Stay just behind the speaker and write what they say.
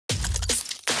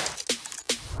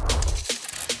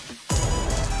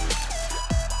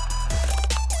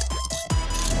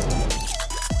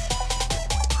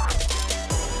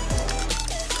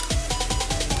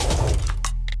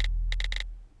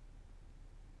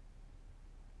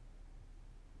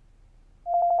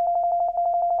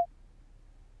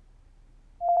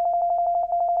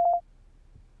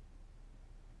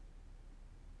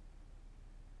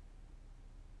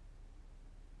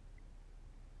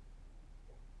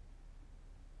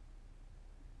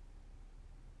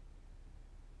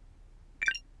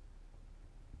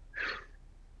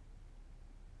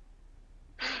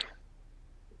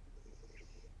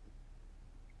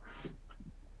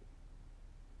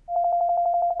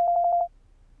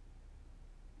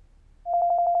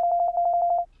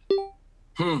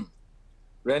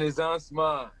Renaissance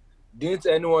man. Didn't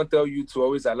anyone tell you to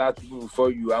always alert people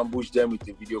before you ambush them with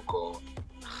a video call?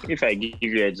 If I give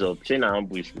you a heads up, chain an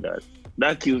ambush with that.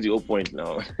 That kills the whole point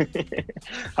now.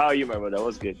 How are you, my brother?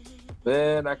 What's good?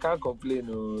 Man, I can't complain.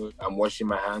 No. I'm washing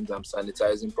my hands. I'm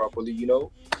sanitizing properly,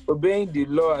 obeying the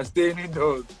law and staying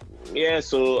indoors. Yeah,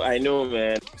 so I know,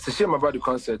 man. It's a shame about the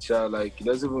concert, child. Like, it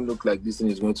doesn't even look like this thing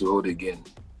is going to hold again.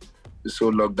 This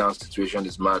whole lockdown situation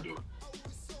is mad, though.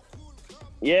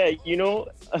 Yeah,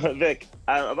 Vic,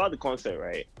 about the concert,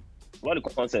 right? About the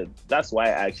concert, that's why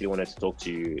I actually wanted to talk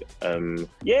to you.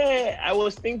 I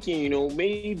was thinking,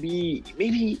 maybe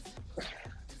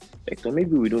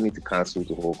we don't need to cancel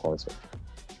the whole concert.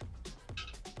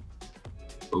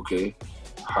 Okay,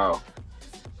 how?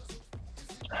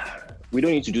 We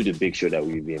don't need to do the big show that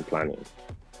we've been planning.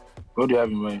 What do you have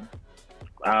in mind?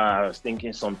 I was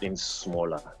thinking something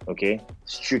smaller, okay?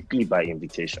 Strictly by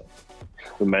invitation.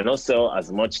 We might not sell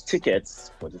as much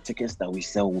tickets, but the tickets that we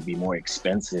sell will be more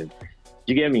expensive.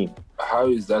 You get me? How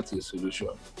is that a solution?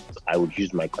 I would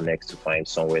use my connect to find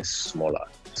somewhere smaller,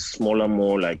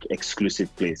 more like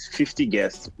exclusive place. 50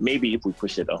 guests, maybe if we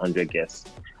push it 100 guests,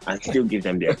 and still give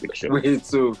them their picture. Wait,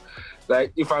 so,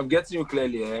 like, if I'm getting you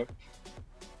clearly,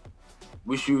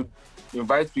 we should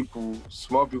invite people,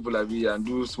 small people like me, and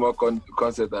do small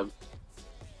concert.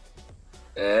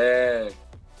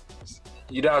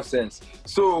 You don't have sense.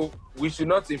 So we should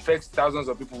not infect thousands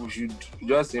of people. We should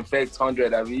just infect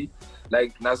 100.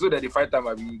 Like now, so that the fight time,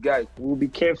 guys. We'll be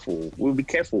careful.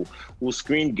 We'll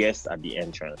screen guests at the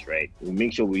entrance, right? We'll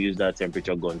make sure we use that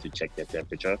temperature gun to check their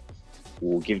temperature.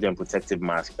 We'll give them protective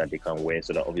masks that they can wear,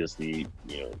 so that obviously,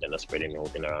 they're not spreading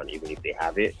anything around, even if they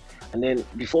have it. And then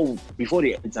before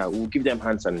they enter, we'll give them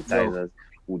hand sanitizers. No.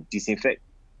 We'll disinfect.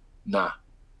 Nah.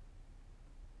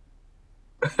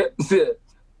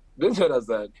 Don't you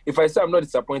understand? If I say I'm not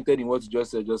disappointed in what you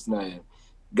just said just now,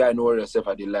 guy, know yourself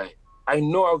at the line. I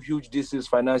know how huge this is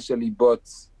financially, but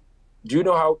do you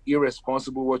know how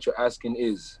irresponsible what you're asking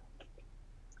is?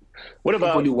 What about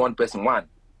if only one person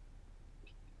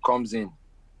comes in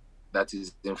that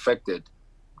is infected?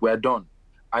 We're done.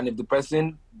 And if the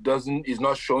person is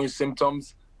not showing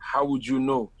symptoms, how would you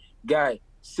know? Guy,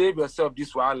 save yourself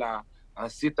this wahala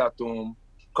and sit at home,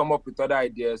 come up with other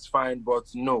ideas, fine, but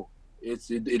no.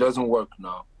 It doesn't work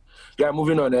now. Yeah,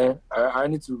 moving on. I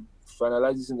need to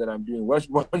finalize this thing that I'm doing. Once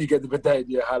you get the better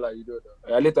idea, holla,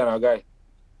 later now, guy.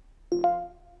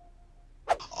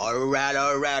 All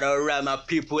right, my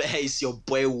people. Hey, it's your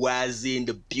boy Wazzy in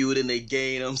the building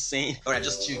again. You know what I'm saying? All right,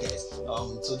 just you guys.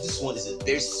 So this one is a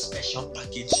very special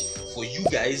package for you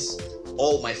guys,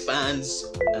 all my fans,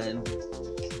 and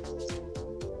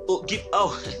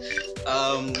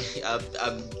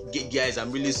guys,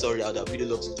 I'm really sorry. I'd really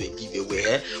love to do a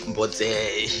giveaway, but the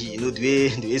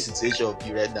way situation will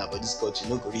be right now, but this country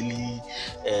really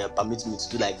permit me to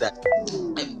do like that.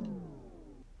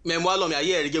 Meanwhile, I'm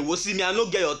here again. We'll see me. I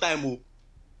don't get your time.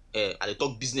 I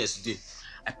talk business today.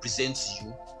 I present to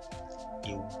you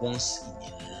a once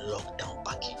in a lockdown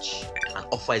package. An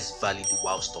offer is valid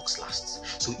while stocks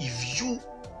last. So if you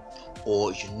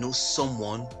or you know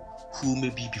someone who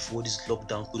maybe before this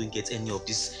lockdown couldn't get any of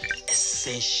these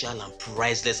essential and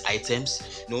priceless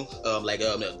items, like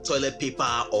toilet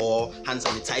paper or hand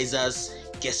sanitizers,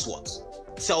 guess what?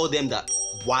 Tell them that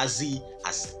Wazzy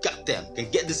has got them. Can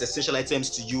get these essential items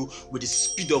to you with the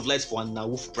speed of light for an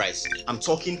awoof price. I'm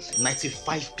talking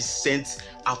 95%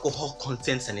 alcohol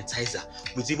content sanitizer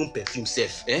with even perfume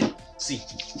safe. See,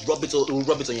 rub it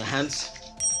on your hands.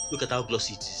 Look at how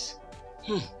glossy it is.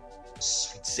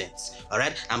 Sweet scent. All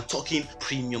right, I'm talking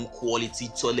premium quality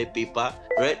toilet paper.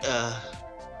 Right?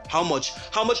 How much?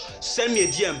 Send me a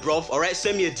DM, bro. All right,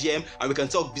 send me a DM and we can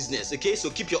talk business. Okay,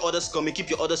 so keep your orders coming.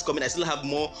 I still have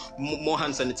more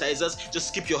hand sanitizers.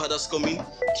 Just keep your orders coming.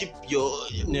 Keep your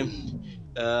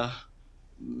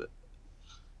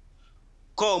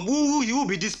come. Who you will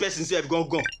be this person? Say I've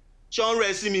gone. Sean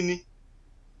Resi Mini.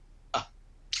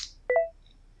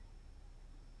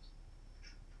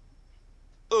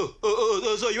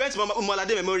 Oh, so you went to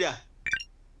Aladese Memorial?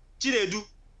 Chinedu?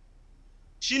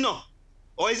 Shino?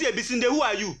 Or is it Bisinde? Who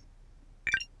are you?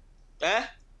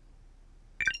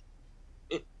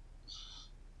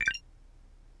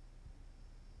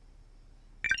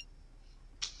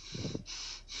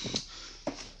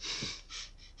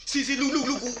 See, look,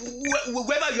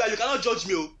 whoever you are, you cannot judge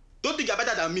me. Don't think you're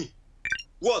better than me.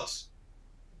 What?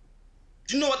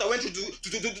 Do you know what I went through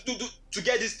to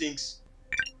get these things?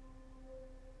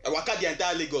 I walk out the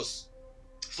entire Lagos,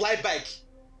 fly bike,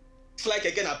 fly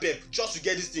again a pep just to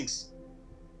get these things.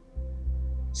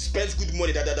 Spend good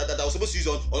money that I was supposed to use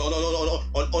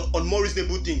on more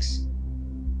reasonable things.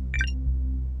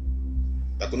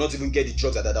 I could not even get the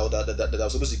drugs that I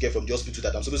was supposed to get from the hospital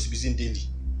that I'm supposed to be using daily.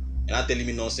 And now telling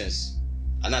me nonsense.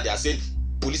 And now they are saying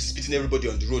police is beating everybody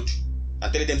on the road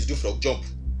and telling them to do frog jump.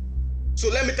 So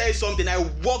let me tell you something. I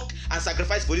worked and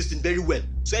sacrificed for this thing very well.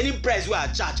 So any price where I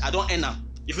charge, I don't earn them.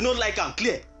 If you don't like I'm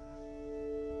clear.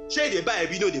 Share they buy,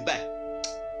 we know they buy.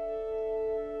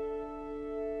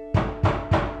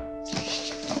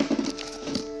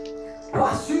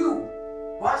 Wasiu!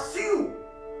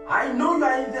 I know you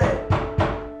are in there.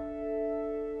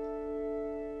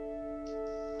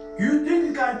 You think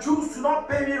you can choose to not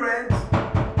pay me rent?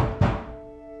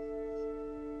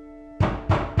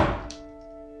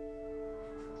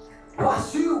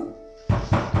 Wasiu!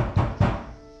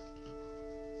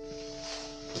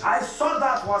 I saw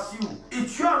that, Wasiu.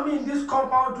 It's you and me in this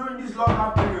compound during this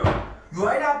lockdown period. You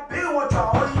either pay what you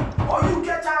are owing or you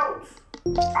get out.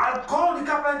 I'll call the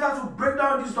carpenter to break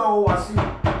down this door, Wasiu.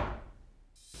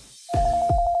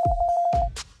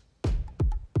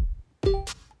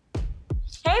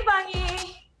 Hey,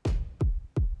 Bunny.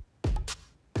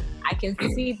 I can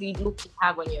see the look you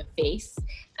have on your face,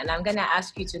 and I'm gonna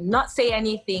ask you to not say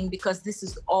anything because this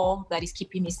is all that is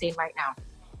keeping me sane right now.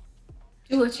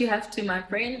 Do what you have to, my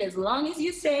friend. As long as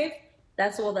you're safe,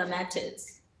 that's all that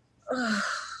matters.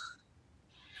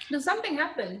 Did something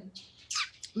happen?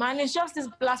 Man, it's just this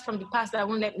blast from the past that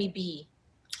won't let me be.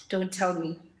 Don't tell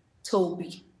me.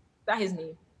 Toby. That's his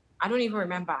name. I don't even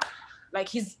remember. Like,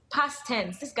 he's past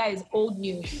tense. This guy is old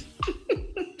news.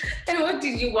 And what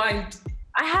did you want?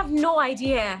 I have no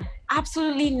idea.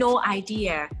 Absolutely no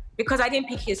idea. Because I didn't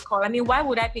pick his call. I mean, why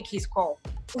would I pick his call?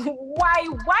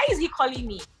 Why is he calling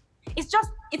me? It's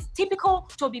typical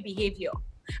Toby behavior.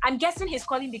 I'm guessing he's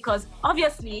calling because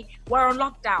obviously we're on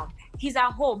lockdown. He's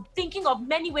at home thinking of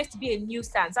many ways to be a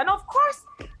nuisance. And of course,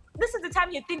 this is the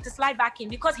time you think to slide back in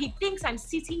because he thinks I'm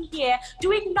sitting here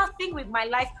doing nothing with my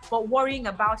life but worrying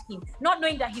about him, not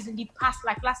knowing that he's in the past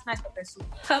like last night's pepper soup.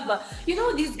 Haba, you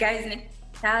know these guys,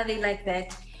 how they like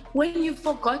that? When you've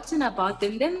forgotten about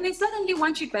them, then they suddenly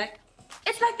want you back.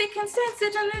 It's like they can sense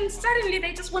it and then suddenly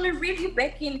they just want to reel you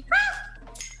back in.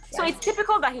 So it's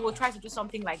typical that he will try to do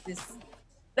something like this.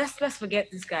 Let's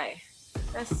forget this guy.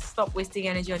 Let's stop wasting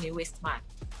energy on a waste man.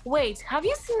 Wait, have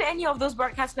you seen any of those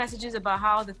broadcast messages about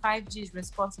how the 5G is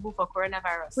responsible for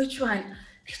coronavirus? Which one?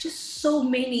 There's just so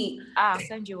many. I'll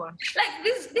send you one. Like,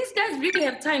 these guys really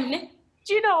have time, ne?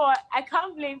 Do you know what? I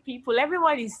can't blame people.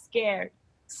 Everyone is scared.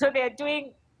 So they're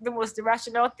doing the most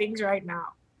irrational things right now.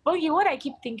 But what I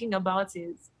keep thinking about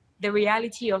is the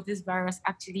reality of this virus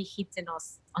actually hitting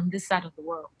us on this side of the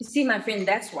world. You see, my friend,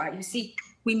 that's why. You see,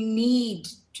 we need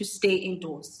to stay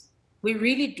indoors. We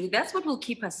really do. That's what will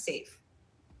keep us safe.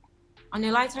 On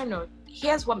a lighter note,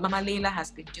 here's what Mama Leila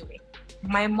has been doing.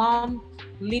 My mom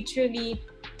literally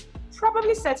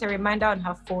probably set a reminder on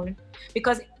her phone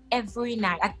because every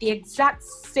night at the exact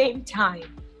same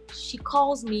time, she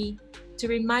calls me to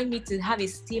remind me to have a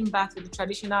steam bath with the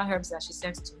traditional herbs that she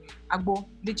sends to me. Agbo,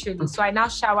 literally. So I now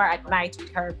shower at night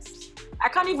with herbs. I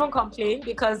can't even complain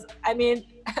because, I mean,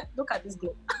 look at this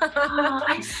glow.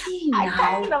 I see now. I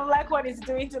kind of like what it's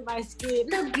doing to my skin.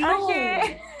 The glow.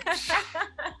 Okay.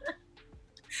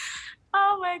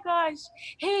 Oh my gosh.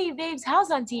 Hey, babes,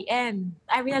 how's Auntie N?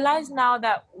 I realize now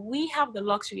that we have the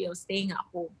luxury of staying at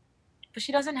home. But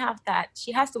she doesn't have that.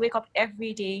 She has to wake up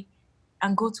every day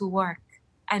and go to work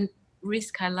and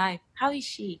risk her life. How is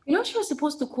she? You know, she was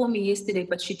supposed to call me yesterday,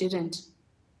 but she didn't.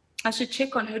 I should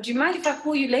check on her. Do you mind if I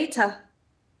call you later?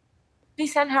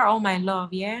 Please send her all my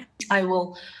love, yeah? I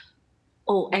will.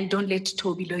 Oh, and don't let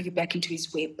Toby lure you back into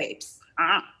his way, babes.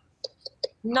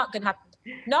 Not gonna happen.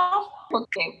 No?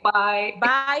 Okay, bye.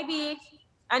 Bye, B.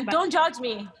 And bye. Don't judge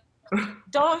me.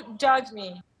 Don't judge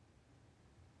me.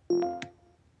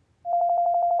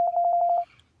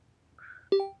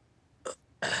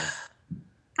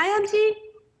 Hi, Auntie.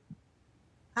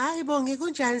 Hayi bonke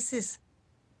kunjani sis?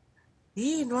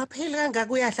 Yini waphila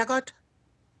kangaka uyadla kodwa?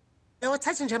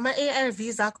 Uyawathatha nje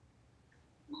ama-ARVs akho?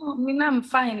 Oh, mina, I'm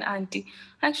fine, Auntie.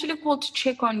 I actually called to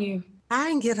check on you.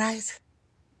 Hayi ngi-right.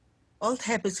 Old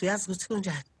habits uyazi ukuthi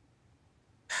kunjani.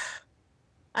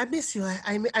 I miss you.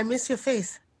 I miss your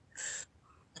face.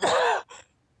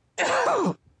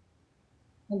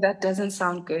 That doesn't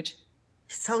sound good.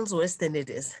 It sounds worse than it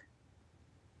is.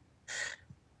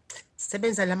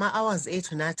 Sebenza lama hours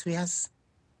 8 nathi uyazi.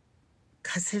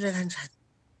 Khathele kanjani?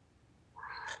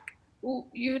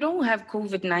 You don't have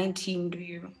COVID-19, do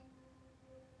you?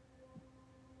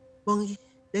 Bongi,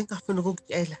 bengafuna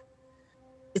ukukutshela.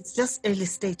 It's just early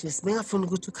stages. Bengafuna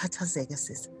ukuthi ukhathazeke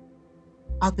sis.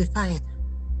 I'll be fine.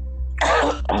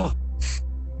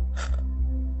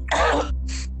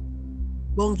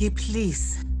 Bongi,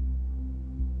 please.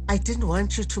 I didn't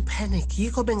want you to panic.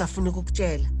 Yikho bengafuni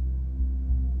ukukutshela.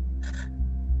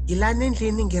 Ngilana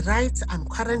endlini ngi-right, I'm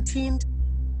quarantined,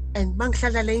 and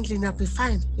mangihlala la endlini I'll be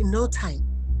fine in no time.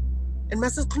 And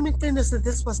Mrs. Kulmikbeno said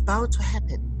this was bound to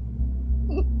happen.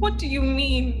 What do you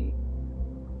mean?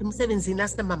 Emsebenzini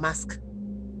asinama-mask,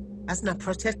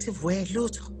 asina-protective wear,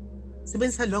 lutho.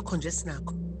 Sebenzisa lokho nje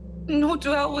sinakho. No,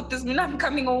 to hell with this. I'm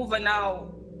coming over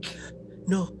now.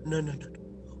 No.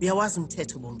 Uyawazi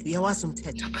umthetho bonke, uyawazi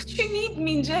umthetho. But you need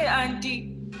me nje,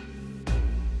 auntie.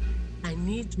 I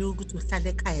need you ukuthi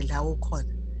uhlale ekhaya la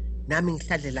ukhona. Nami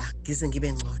ngihlale la ngize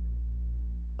ngibe ngcono.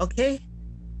 Okay?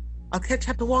 I'll catch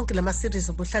up wonke lama series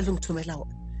obuhlala ungithumela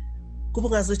wona. Kuba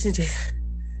ungazuthi nje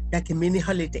like a mini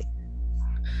holiday.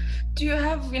 Do you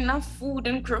have enough food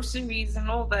and groceries and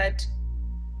all that?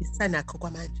 Isanakho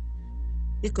kwamanje.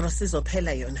 Igroceries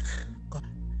ophela yona. Ngoba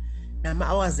nama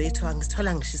hours ethu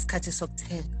angithola ngisho isikhathi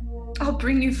sokuthenga. I'll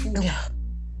bring you food. Yeah.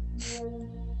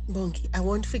 Bongi, I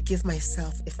won't forgive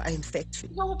myself if I infect you.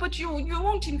 No, but you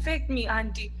won't infect me,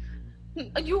 auntie.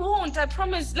 You won't, I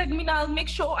promise. Like, I'll make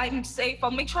sure I'm safe.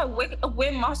 I'll make sure I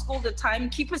wear mask all the time,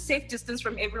 keep a safe distance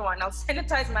from everyone. I'll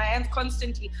sanitize my hands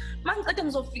constantly. My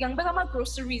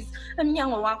groceries.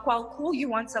 I'll call you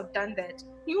once I've done that.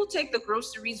 You take the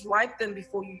groceries, wipe them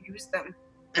before you use them.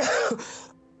 Okay.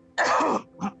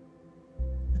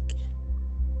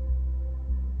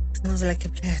 Sounds like a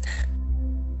plan.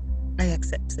 I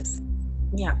accept this.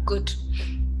 Yeah, good.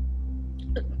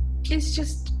 Please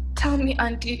just tell me,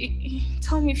 auntie.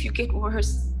 Tell me if you get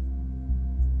worse.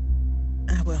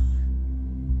 I will.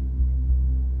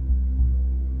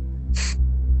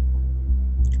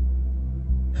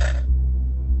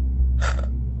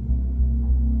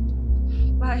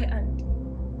 Bye, auntie.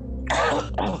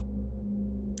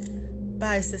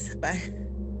 Bye, sis. Bye.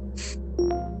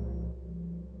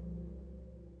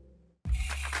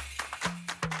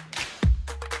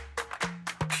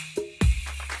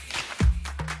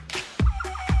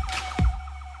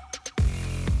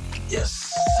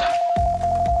 Yes.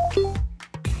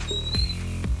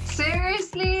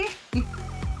 Seriously?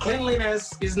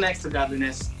 Cleanliness is next to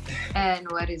godliness.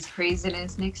 And what is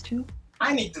craziness next to?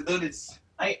 I need to do this.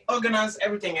 I organize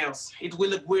everything else. It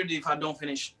will look weird if I don't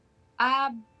finish.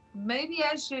 Maybe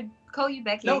I should call you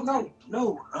back No, later.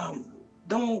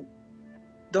 don't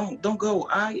go.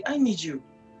 I need you.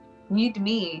 Need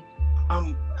me?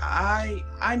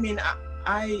 I mean,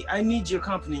 I need your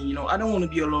company, you know. I don't want to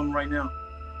be alone right now.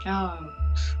 Oh,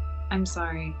 I'm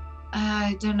sorry.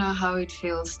 I don't know how it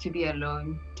feels to be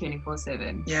alone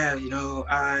 24/7. Yeah, you know,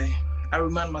 I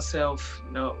remind myself,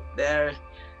 you know, there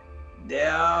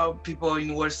are people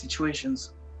in worse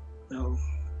situations. So,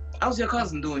 how's your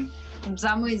cousin doing?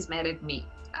 Zamo is mad at me.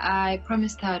 I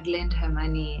promised her I'd lend her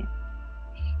money,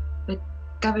 but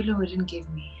Kabelo wouldn't give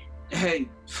me. Hey,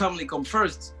 family come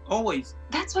first, always.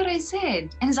 That's what I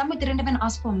said. And Zamo didn't even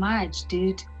ask for much,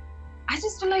 dude. I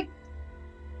just feel like,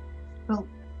 well,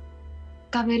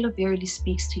 Kabelo barely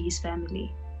speaks to his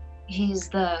family. He's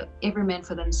the every man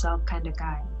for themselves kind of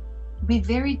guy. We're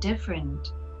very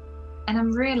different. And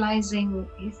I'm realizing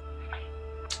if...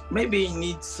 Maybe he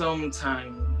needs some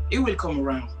time. It will come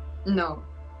around. No,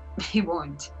 he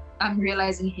won't. I'm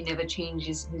realizing he never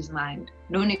changes his mind.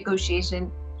 No negotiation,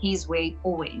 his way,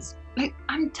 always. Like,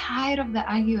 I'm tired of the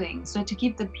arguing. So to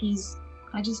keep the peace,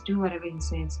 I just do whatever he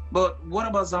says. But what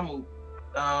about Zamu?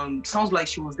 Sounds like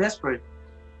she was desperate.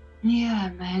 Yeah,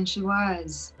 man, she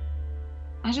was.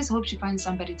 I just hope she finds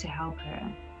somebody to help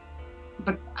her.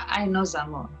 But I know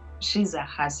Zamo. She's a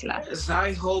hustler. Yes,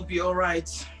 I hope you're right.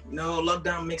 You know,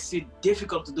 lockdown makes it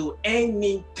difficult to do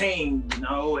anything. You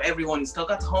know, everyone is stuck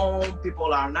at home.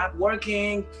 People are not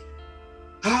working.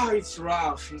 It's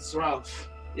rough. It's rough.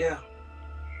 Yeah.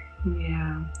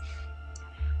 Yeah.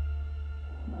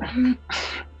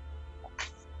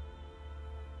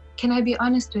 Can I be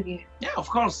honest with you? Yeah, of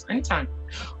course. Anytime.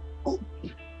 Oh.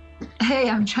 Hey,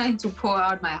 I'm trying to pour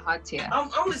out my heart here. I'm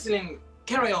listening.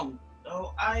 Carry on.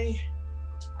 Oh, I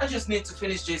just need to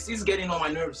finish this. It's getting on my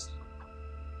nerves.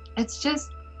 It's just...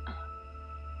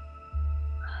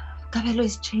 Kabelo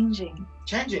is changing.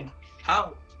 Changing?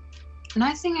 How?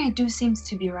 Nothing I do seems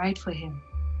to be right for him.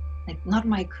 Like, not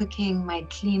my cooking, my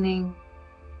cleaning,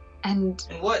 and...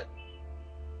 And what?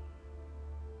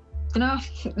 No,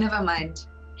 never mind.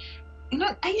 You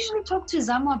know, I usually talk to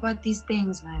Zamo about these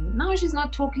things, man. Now she's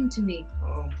not talking to me.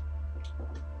 Oh.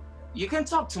 You can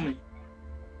talk to me.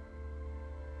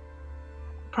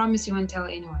 Promise you won't tell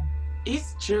anyone.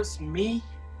 It's just me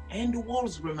and the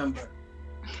walls, remember.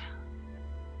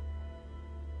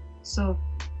 So,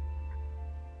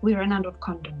 we ran out of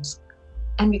condoms.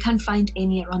 And we can't find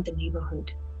any around the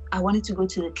neighborhood. I wanted to go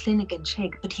to the clinic and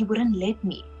check, but he wouldn't let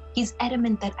me. He's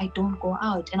adamant that I don't go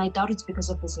out, and I doubt it's because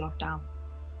of this lockdown.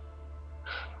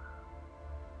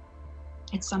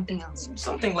 It's something else.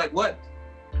 Something like what?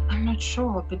 I'm not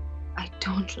sure, but I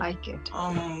don't like it.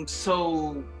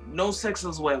 So no sex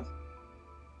as well.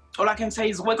 All I can say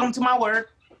is welcome to my world.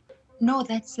 No,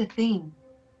 that's the thing.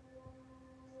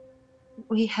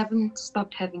 We haven't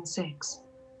stopped having sex.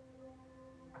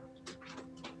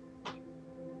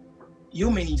 You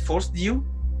mean he forced you?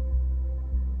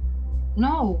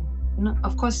 No,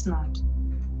 of course not.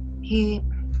 He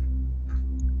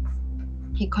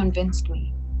convinced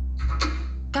me.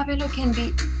 Kabelo can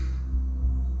be...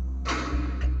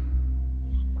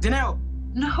 Janelle!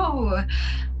 No,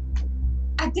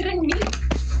 I didn't mean...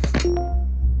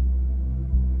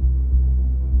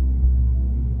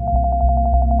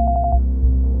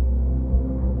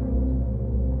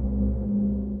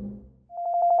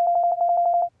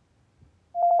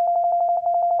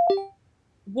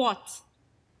 What?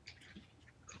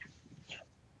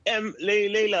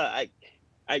 Layla,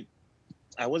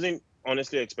 I wasn't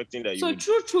honestly expecting that you would...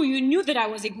 True, you knew that I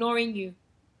was ignoring you,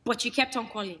 but you kept on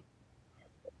calling.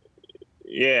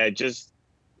 Yeah,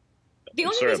 The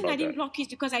only reason I didn't block you is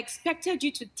because I expected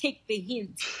you to take the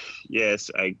hint.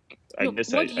 Yes, I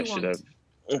guess I should have.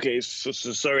 Okay, so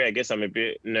sorry, I guess I'm a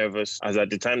bit nervous. As at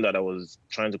the time that I was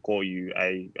trying to call you,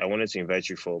 I wanted to invite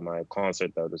you for my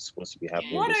concert that was supposed to be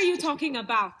happening. What are you talking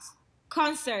about?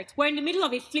 Concert? We're in the middle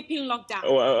of a flipping lockdown.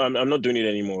 Oh, I'm not doing it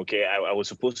anymore, okay? I was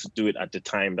supposed to do it at the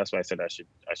time. That's why I said I should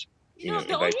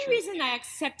the only reason I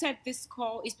accepted this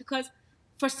call is because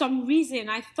for some reason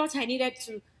I thought I needed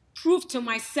to prove to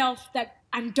myself that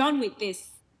I'm done with this.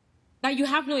 That you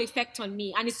have no effect on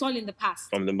me, and it's all in the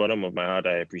past. From the bottom of my heart,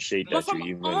 I appreciate that But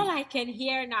you even... all I can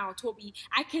hear now, Toby,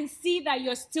 I can see that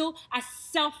you're still as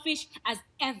selfish as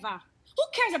ever. Who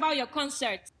cares about your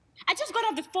concert? I just got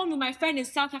off the phone with my friend in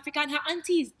South Africa, and her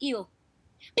auntie is ill.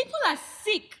 People are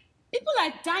sick. People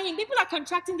are dying. People are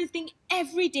contracting this thing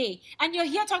every day. And you're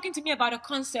here talking to me about a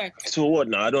concert. So what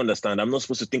now? I don't understand. I'm not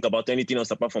supposed to think about anything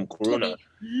else apart from Corona. Toby,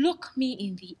 look me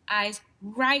in the eyes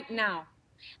right now.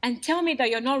 And tell me that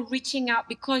you're not reaching out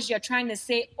because you're trying to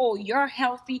say, oh, you're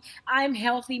healthy, I'm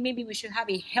healthy, maybe we should have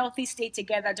a healthy stay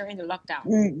together during the lockdown.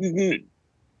 Mm-hmm.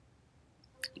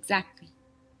 Exactly.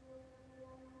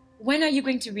 When are you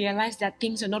going to realize that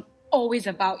things are not always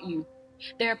about you?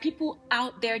 There are people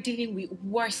out there dealing with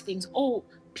worse things. Oh,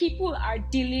 people are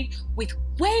dealing with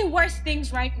way worse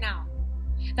things right now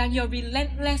than your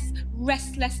relentless,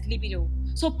 restless libido.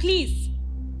 So please,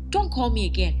 don't call me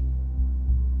again.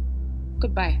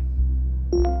 Goodbye.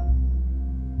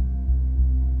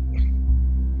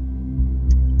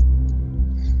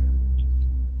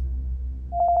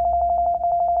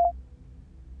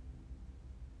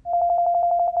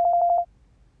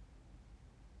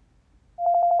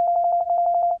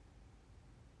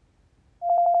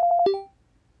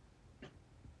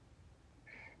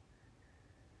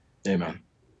 Hey, man.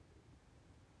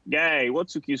 Guy, what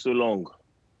took you so long?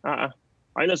 Are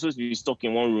you not supposed to be stuck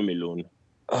in one room alone?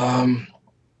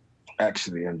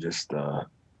 Actually, I'm just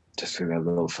feeling a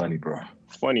little funny, bro.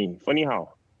 Funny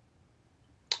how?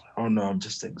 I don't know, I'm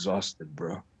just exhausted,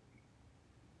 bro.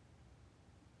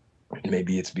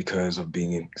 Maybe it's because of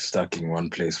being stuck in one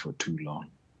place for too long.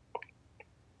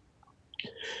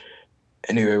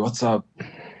 Anyway, what's up?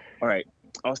 All right,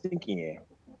 I was thinking,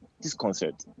 this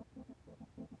concert,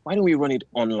 why don't we run it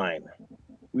online?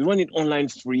 We run it online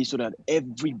free so that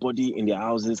everybody in their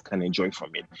houses can enjoy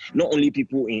from it. Not only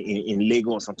people in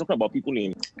Lagos, I'm talking about people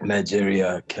in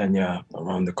Nigeria, Kenya,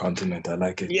 around the continent. I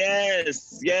like it.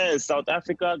 Yes, South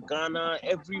Africa, Ghana,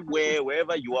 everywhere,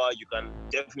 wherever you are, you can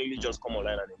definitely just come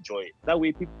online and enjoy it. That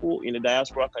way people in the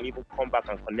diaspora can even come back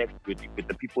and connect with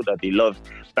the people that they love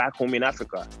back home in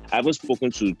Africa. I haven't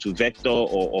spoken to Vector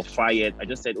or Fayed. I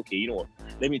just said, okay, you know what?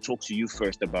 Let me talk to you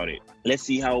first about it. Let's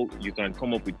see how you can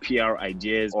come up with PR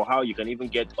ideas or how you can even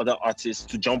get other artists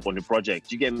to jump on the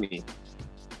project. You get me?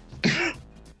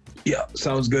 Yeah,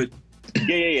 sounds good.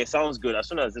 Yeah, sounds good. As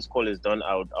soon as this call is done,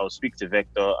 I'll speak to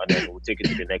Vector and then we'll take it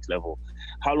to the next level.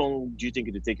 How long do you think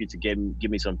it will take you to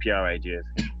give me some PR ideas?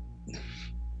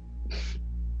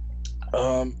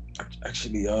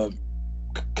 Actually,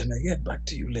 can I get back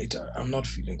to you later? I'm not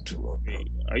feeling too well.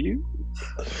 Are you?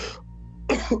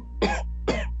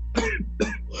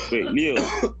 Wait, Leo.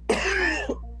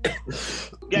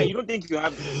 Yeah, you don't think you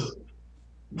have...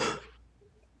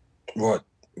 What?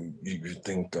 You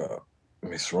think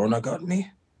Miss Rona got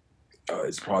me?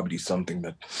 It's probably something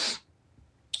that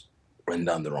went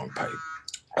down the wrong pipe.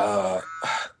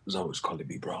 It's always calling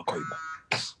me, bro. I'll call you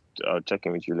back. I'll check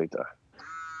in with you later.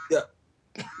 Yeah.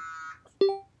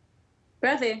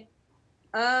 Brother,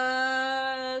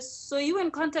 so you were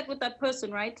in contact with that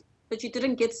person, right? But you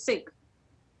didn't get sick.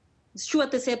 It's true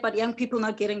what they say about young people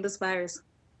not getting this virus.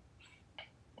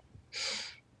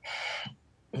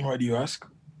 Why do you ask?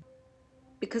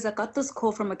 Because I got this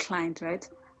call from a client, right?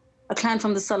 A client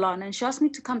from the salon, and she asked me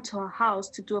to come to her house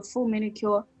to do a full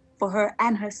manicure for her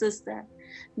and her sister.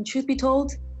 And truth be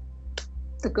told,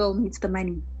 the girl needs the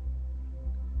money.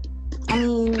 I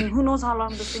mean, who knows how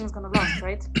long this thing's gonna last,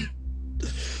 right?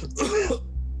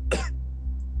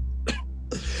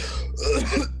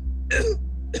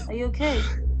 Are you okay?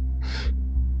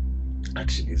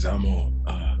 Actually, Zamo,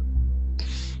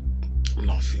 I'm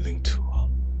not feeling too well.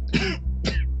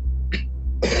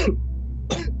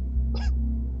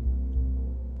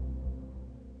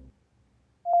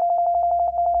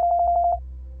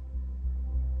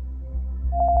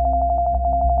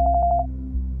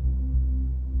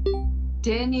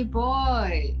 Danny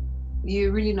boy,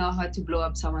 you really know how to blow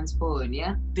up someone's phone,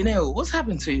 yeah? Dineo, what's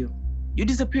happened to you? You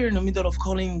disappear in the middle of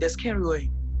calling the scary way.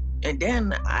 And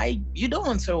then you don't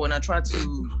answer when I try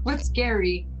to... What's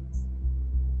scary?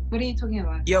 What are you talking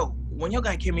about? Yo, when your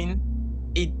guy came in,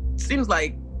 it seems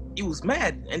like he was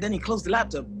mad and then he closed the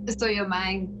laptop. So your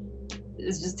mind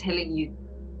is just telling you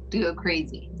to go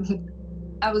crazy.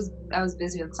 I was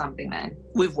busy with something, man.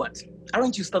 With what?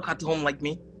 Aren't you stuck at home like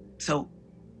me? So,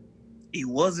 he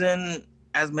wasn't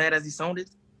as mad as he sounded?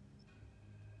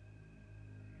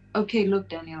 Okay, look,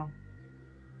 Daniel.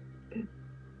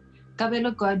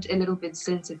 Kabelo got a little bit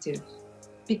sensitive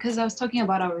because I was talking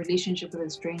about our relationship with a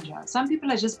stranger. Some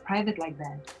people are just private like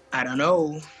that. I don't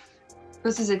know.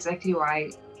 This is exactly why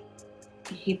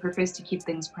he prefers to keep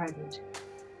things private.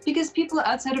 Because people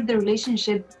outside of the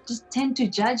relationship just tend to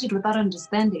judge it without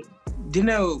understanding.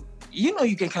 Dino, you know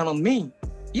you can count on me.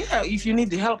 Yeah, if you need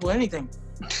the help or anything.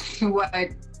 What?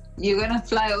 You're gonna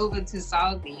fly over to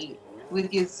Saudi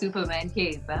with your Superman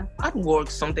case, huh? I'd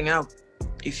work something out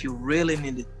if you really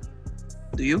need it.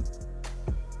 Do you?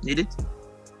 Need it?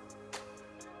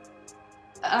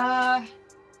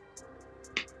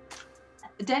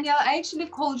 Danielle, I actually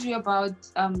called you about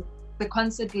the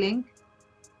concert link,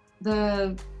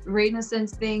 the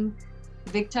Renaissance thing.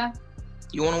 Victor?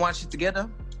 You wanna watch it together?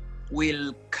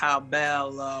 Will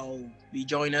Cabello be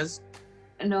join us?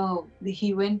 No,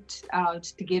 he went out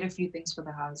to get a few things for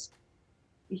the house.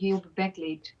 He'll be back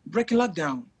late. Breaking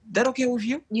lockdown. That okay with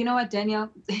you? You know what,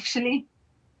 Danielle? Actually,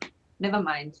 never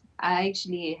mind. I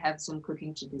actually have some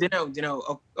cooking to do.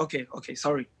 Dino. Okay,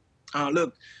 sorry.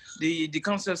 Look, the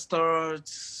concert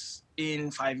starts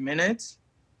in 5 minutes.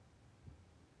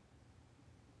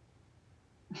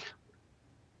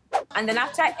 And then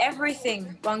after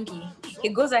everything, Bongi, he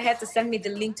goes ahead to send me the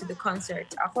link to the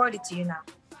concert. I'll forward it to you now.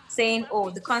 Saying, oh,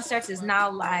 the concert is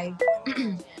now live.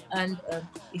 And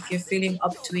if you're feeling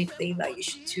up to it, Leila, you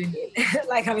should tune in.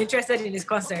 Like, I'm interested in his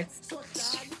concerts.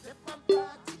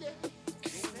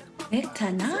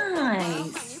 Victor,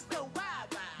 nice.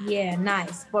 Yeah,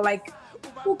 nice. But like,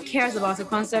 who cares about a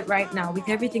concert right now with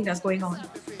everything that's going on?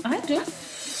 I do.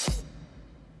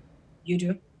 You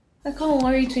do? I can't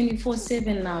worry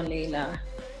 24/7 now, Leila.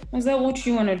 Is that what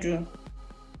you want to do?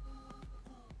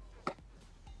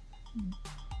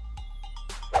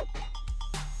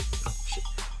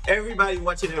 Everybody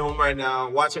watching at home right now,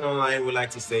 watching online, would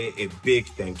like to say a big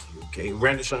thank you, okay?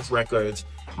 Renaissance Records,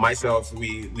 myself,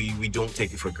 we don't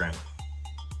take it for granted.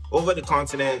 Over the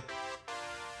continent,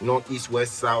 north, east,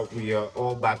 west, south, we are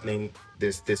all battling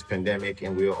this pandemic,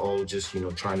 and we are all just,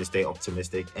 trying to stay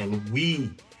optimistic. And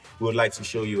we would like to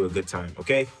show you a good time,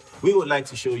 okay? We would like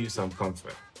to show you some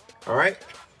comfort, all right?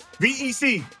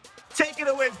 VEC, take it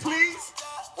away, please.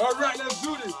 All right, let's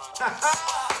do this.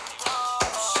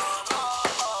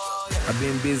 I've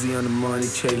been busy on the money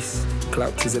chase.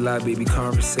 Clout is a lie, baby,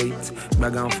 conversate.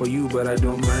 Back on for you, but I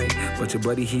don't mind. But your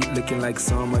body heat looking like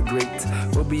summer great.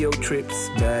 Rubio trips,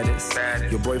 baddest.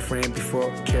 Your boyfriend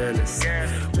before careless.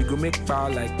 We go make power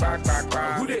like back.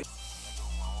 Who they?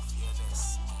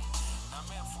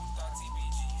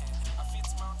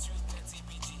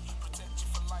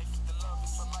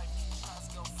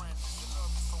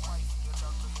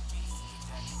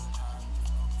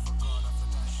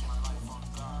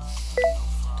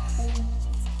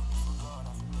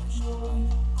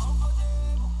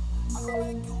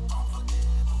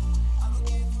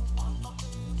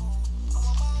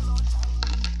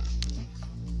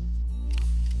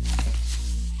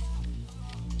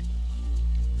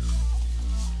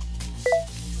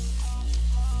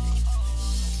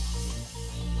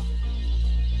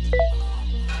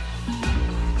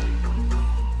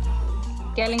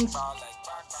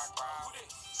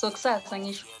 Success,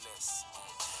 angisho.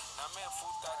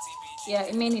 Yeah,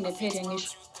 it may need a paid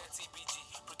English.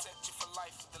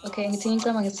 Okay, I'm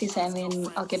going to see Sam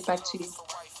and I'll get back to you.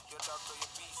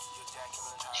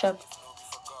 Sure.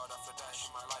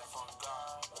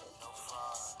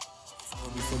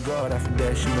 For God, I feel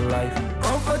dash in my life.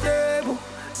 Comfortable,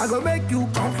 I go make you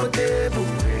comfortable.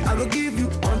 I go give you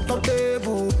on top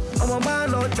table. I'm a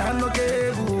man, no time, no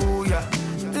cable. Yeah,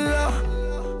 love,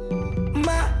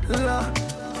 my love,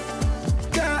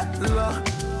 that love,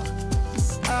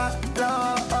 I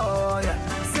love. Oh yeah,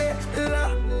 say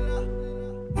love,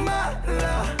 my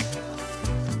love,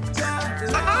 that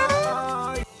love.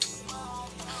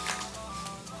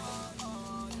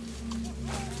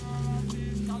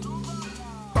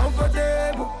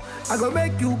 Comfortable, I go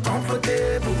make you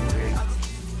comfortable.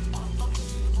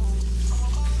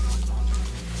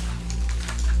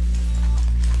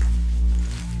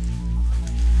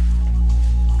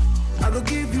 I go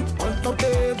give you on top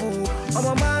table. I'm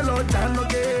a man, no time, no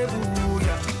cable.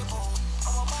 Yeah.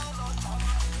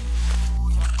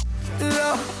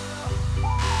 Love,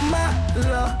 my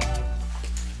love.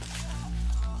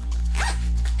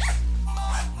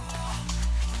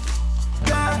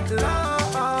 That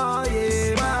love,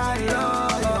 yeah, my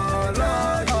love, yeah.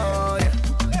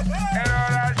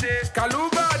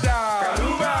 Kalubada.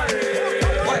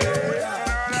 What?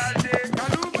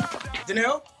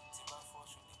 Janelle?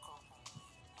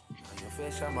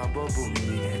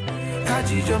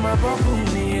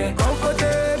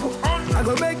 Comfortable, I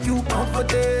go make you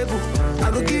comfortable.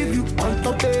 I go give you on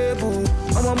top table.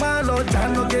 I'm a man, no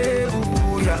time, no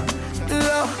cable. Yeah,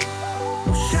 love,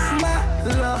 my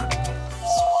love.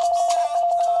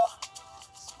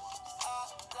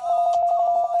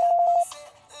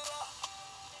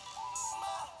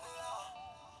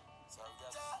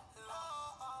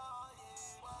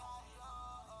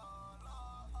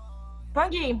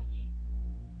 Bungie,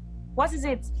 what is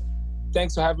it?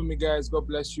 Thanks for having me, guys. God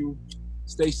bless you.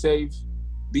 Stay safe.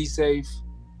 Be safe.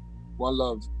 One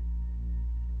love.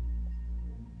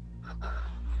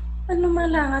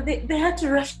 Malanga, they had to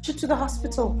rush you to the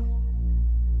hospital.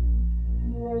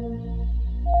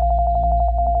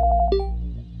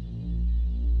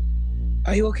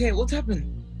 Are you okay? What happened?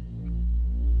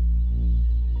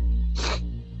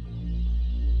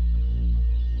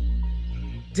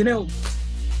 Janelle.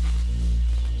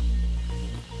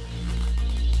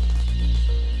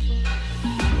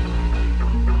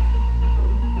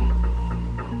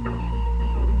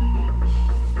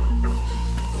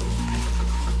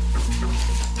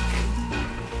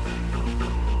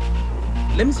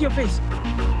 Let me see your face.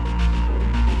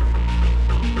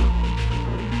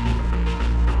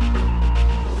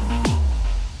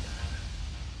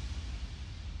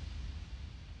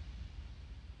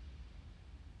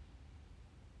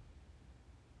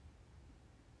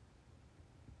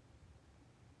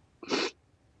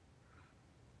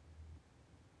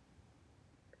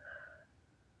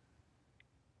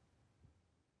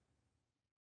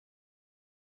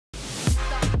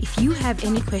 If you have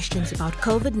any questions about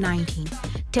COVID-19,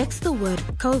 text the word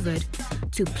COVID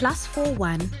to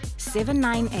 +41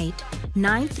 798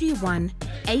 931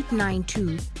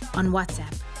 892 on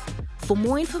WhatsApp. For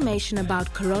more information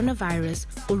about coronavirus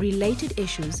or related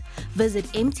issues, visit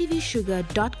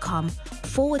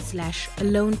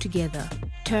mtvshuga.com/alone together.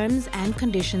 Terms and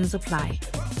conditions apply.